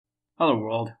Hello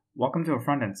world, welcome to a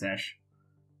front-end sesh,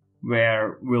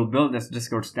 where we'll build this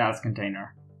Discord status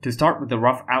container. To start with the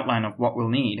rough outline of what we'll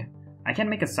need, I can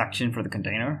make a section for the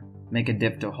container, make a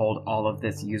div to hold all of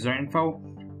this user info,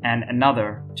 and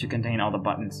another to contain all the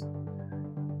buttons.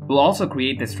 We'll also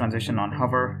create this transition on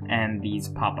hover and these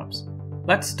pop-ups.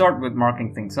 Let's start with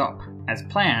marking things up. As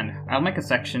planned, I'll make a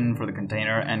section for the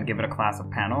container and give it a class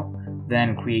of panel,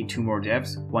 then create two more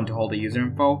divs, one to hold the user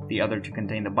info, the other to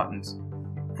contain the buttons.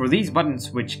 For these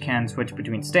buttons which can switch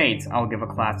between states, I'll give a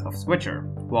class of switcher.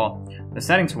 Well, the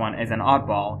settings one is an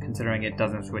oddball considering it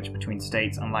doesn't switch between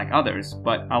states unlike others,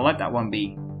 but I'll let that one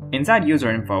be. Inside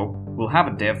user info, we'll have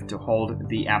a div to hold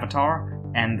the avatar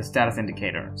and the status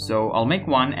indicator, so I'll make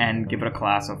one and give it a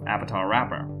class of avatar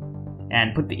wrapper,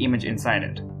 and put the image inside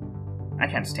it. I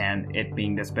can't stand it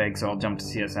being this big, so I'll jump to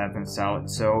CSS and style it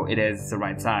so it is the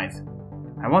right size.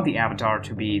 I want the avatar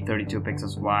to be 32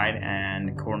 pixels wide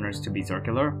and corners to be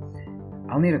circular.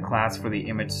 I'll need a class for the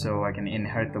image so I can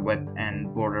inherit the width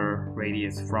and border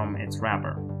radius from its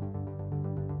wrapper.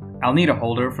 I'll need a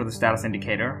holder for the status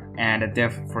indicator and a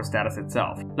div for status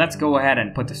itself. Let's go ahead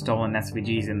and put the stolen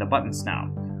SVGs in the buttons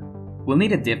now. We'll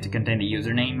need a div to contain the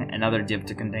username, another div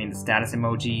to contain the status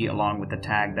emoji along with the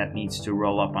tag that needs to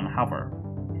roll up on hover.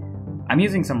 I'm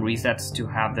using some resets to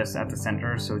have this at the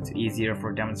center so it's easier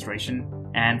for demonstration.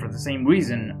 And for the same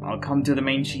reason, I'll come to the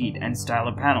main sheet and style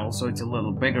a panel so it's a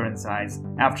little bigger in size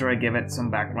after I give it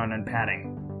some background and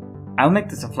padding. I'll make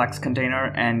this a flex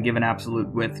container and give an absolute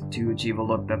width to achieve a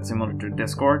look that's similar to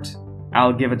Discord.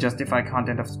 I'll give a justify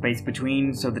content of space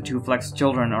between so the two flex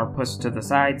children are pushed to the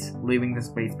sides, leaving the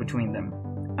space between them.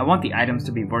 I want the items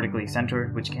to be vertically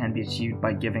centered, which can be achieved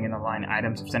by giving an align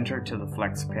items of center to the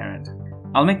flex parent.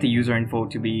 I'll make the user info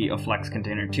to be a flex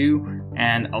container too,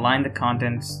 and align the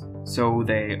contents so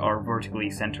they are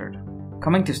vertically centered.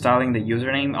 Coming to styling the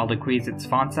username, I'll decrease its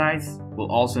font size.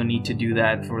 We'll also need to do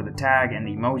that for the tag and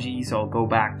the emoji, so I'll go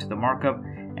back to the markup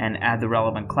and add the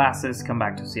relevant classes, come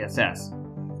back to CSS.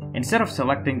 Instead of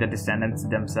selecting the descendants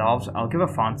themselves, I'll give a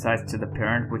font size to the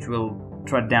parent which will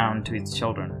tread down to its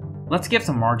children. Let's give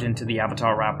some margin to the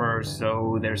avatar wrapper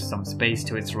so there's some space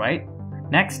to its right.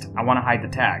 Next, I want to hide the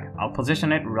tag. I'll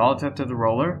position it relative to the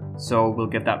roller, so we'll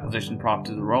give that position prop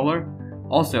to the roller.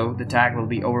 Also, the tag will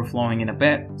be overflowing in a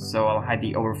bit, so I'll hide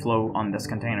the overflow on this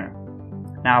container.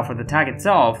 Now for the tag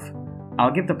itself,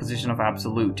 I'll give the position of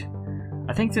absolute.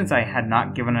 I think since I had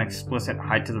not given an explicit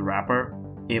height to the wrapper,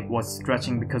 it was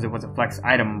stretching because it was a flex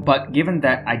item, but given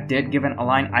that I did give an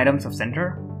align items of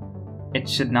center, it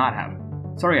should not have.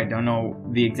 Sorry, I don't know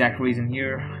the exact reason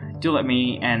here. Do let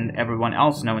me and everyone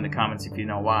else know in the comments if you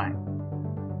know why.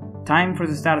 Time for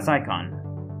the status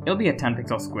icon. It'll be a 10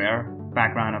 pixel square,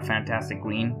 background of fantastic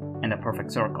green, and a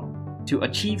perfect circle. To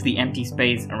achieve the empty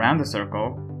space around the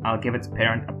circle, I'll give its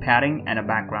parent a padding and a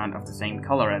background of the same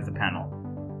color as the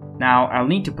panel. Now I'll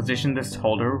need to position this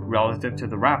holder relative to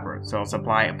the wrapper, so I'll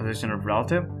supply a position of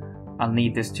relative. I'll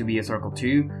need this to be a circle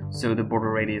too, so the border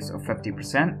radius of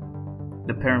 50%.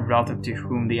 The parent relative to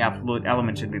whom the absolute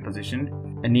element should be positioned.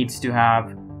 It needs to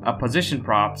have a position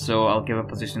prop, so I'll give a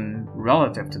position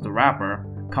relative to the wrapper,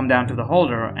 come down to the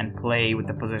holder and play with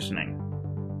the positioning.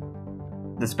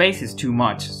 The space is too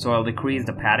much, so I'll decrease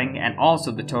the padding and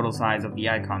also the total size of the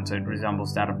icon so it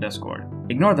resembles that of Discord.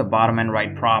 Ignore the bottom and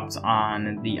right props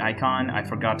on the icon. I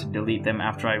forgot to delete them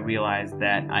after I realized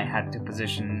that I had to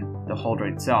position the holder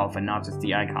itself and not just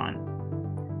the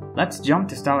icon. Let's jump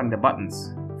to styling the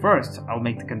buttons. First, I'll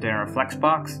make the container a flex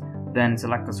box, then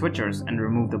select the switchers and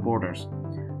remove the borders.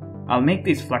 I'll make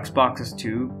these flex boxes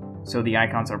too, so the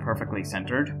icons are perfectly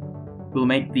centered. We'll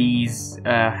make these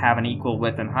have an equal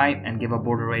width and height and give a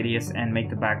border radius and make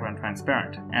the background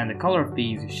transparent. And the color of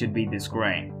these should be this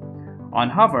gray. On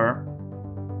hover,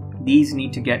 these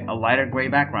need to get a lighter gray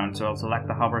background, so I'll select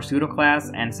the hover pseudo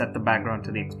class and set the background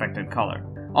to the expected color.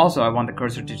 Also, I want the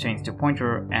cursor to change to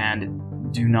pointer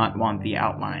and do not want the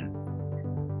outline.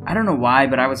 I don't know why,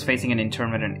 but I was facing an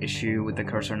intermittent issue with the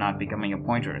cursor not becoming a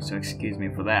pointer, so excuse me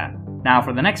for that. Now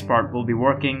for the next part, we'll be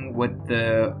working with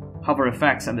the hover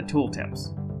effects and the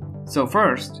tooltips. So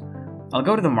first, I'll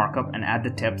go to the markup and add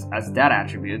the tips as data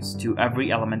attributes to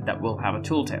every element that will have a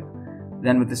tooltip.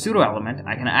 Then with the pseudo element,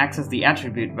 I can access the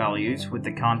attribute values with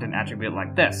the content attribute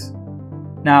like this.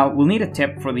 Now we'll need a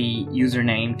tip for the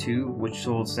username too, which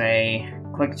will say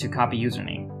click to copy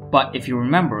username. But if you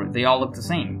remember, they all look the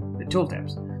same, the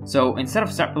tooltips. So instead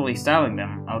of separately styling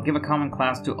them, I'll give a common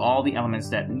class to all the elements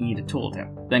that need a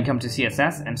tooltip. Then come to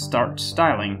CSS and start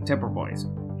styling tipper boys.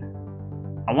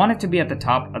 I want it to be at the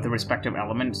top of the respective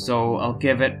element, so I'll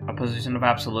give it a position of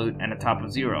absolute and a top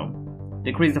of 0.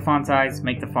 Decrease the font size,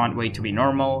 make the font weight to be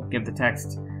normal, give the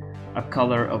text a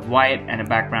color of white and a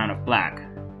background of black.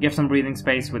 Give some breathing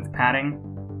space with padding.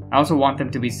 I also want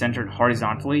them to be centered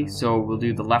horizontally, so we'll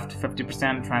do the left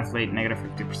 50% translate negative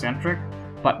 50% trick.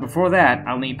 But before that,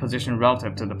 I'll need position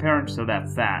relative to the parent, so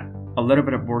that's that. A little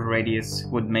bit of border radius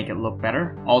would make it look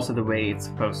better, also the way it's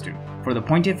supposed to. For the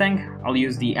pointy thing, I'll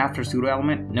use the after pseudo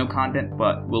element, no content,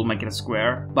 but we'll make it a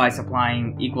square by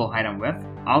supplying equal height and width.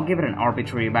 I'll give it an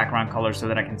arbitrary background color so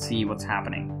that I can see what's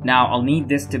happening. Now I'll need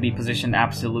this to be positioned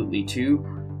absolutely too.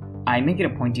 I make it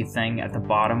a pointy thing at the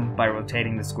bottom by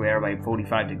rotating the square by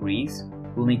 45 degrees.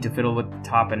 We'll need to fiddle with the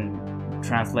top and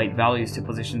translate values to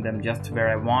position them just where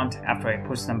I want after I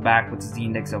push them back with a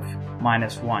z-index of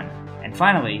 -1. And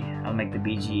finally, I'll make the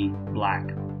BG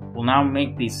black. We'll now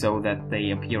make these so that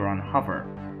they appear on hover.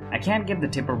 I can't give the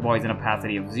tipper boys an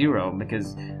opacity of 0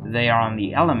 because they are on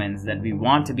the elements that we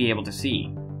want to be able to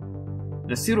see.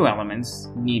 The pseudo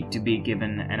elements need to be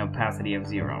given an opacity of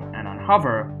 0, and on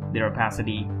hover, their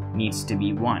opacity needs to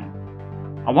be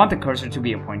 1. I want the cursor to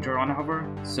be a pointer on hover,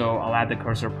 so I'll add the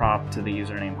cursor prop to the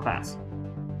username class.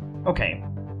 Okay,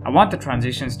 I want the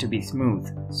transitions to be smooth,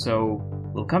 so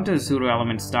we'll come to the pseudo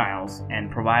element styles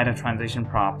and provide a transition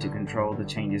prop to control the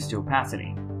changes to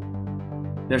opacity.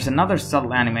 There's another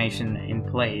subtle animation in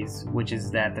place, which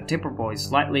is that the tipper boys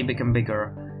slightly become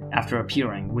bigger after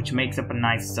appearing, which makes up a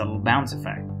nice subtle bounce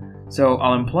effect. So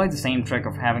I'll employ the same trick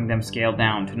of having them scale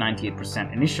down to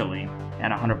 98% initially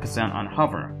and 100% on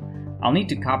hover. I'll need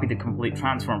to copy the complete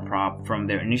transform prop from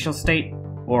their initial state,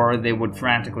 or they would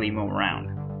frantically move around.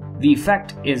 The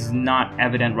effect is not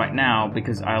evident right now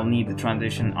because I'll need the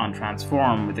transition on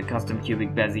transform with the custom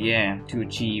cubic Bezier to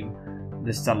achieve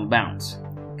this subtle bounce.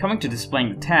 Coming to displaying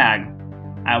the tag,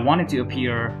 I want it to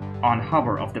appear on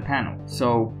hover of the panel.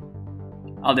 So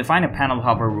I'll define a panel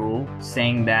hover rule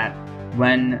saying that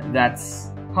when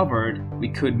that's hovered, we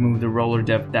could move the roller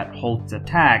div that holds the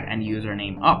tag and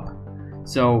username up.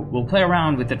 So we'll play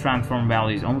around with the transform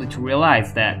values only to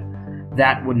realize that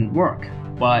that wouldn't work.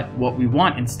 But what we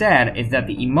want instead is that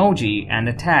the emoji and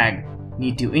the tag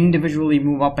need to individually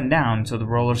move up and down so the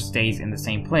roller stays in the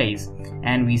same place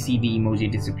and we see the emoji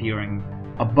disappearing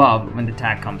above when the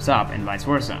tag comes up and vice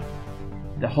versa.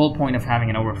 The whole point of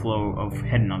having an overflow of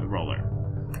hidden on the roller.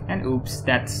 And oops,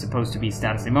 that's supposed to be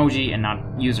status emoji and not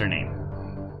username.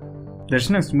 There's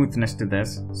no smoothness to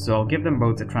this, so I'll give them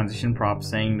both a transition prop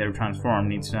saying their transform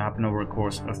needs to happen over a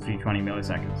course of 320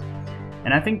 milliseconds.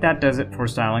 And I think that does it for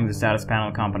styling the status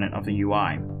panel component of the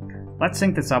UI. Let's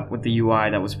sync this up with the UI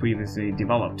that was previously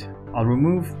developed. I'll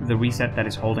remove the reset that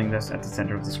is holding this at the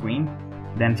center of the screen,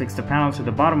 then fix the panel to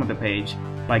the bottom of the page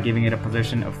by giving it a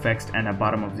position of fixed and a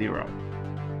bottom of 0.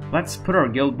 Let's put our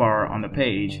guild bar on the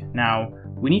page. Now,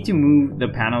 we need to move the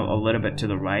panel a little bit to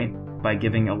the right by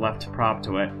giving a left prop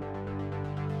to it.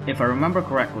 If I remember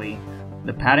correctly,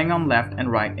 the padding on left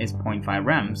and right is 0.5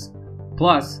 rems,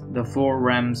 plus the 4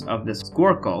 rems of the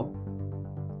squircle.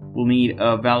 We'll need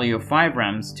a value of 5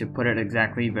 rems to put it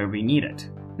exactly where we need it.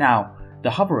 Now,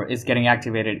 the hover is getting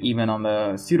activated even on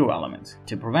the pseudo element.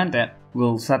 To prevent it,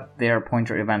 we'll set their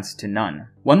pointer events to none.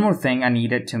 One more thing I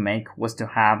needed to make was to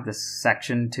have this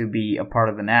section to be a part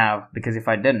of the nav, because if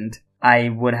I didn't, I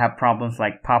would have problems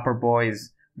like popper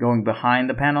boys going behind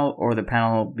the panel or the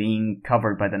panel being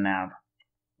covered by the nav.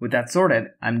 With that sorted,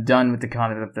 I'm done with the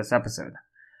content of this episode.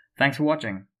 Thanks for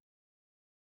watching.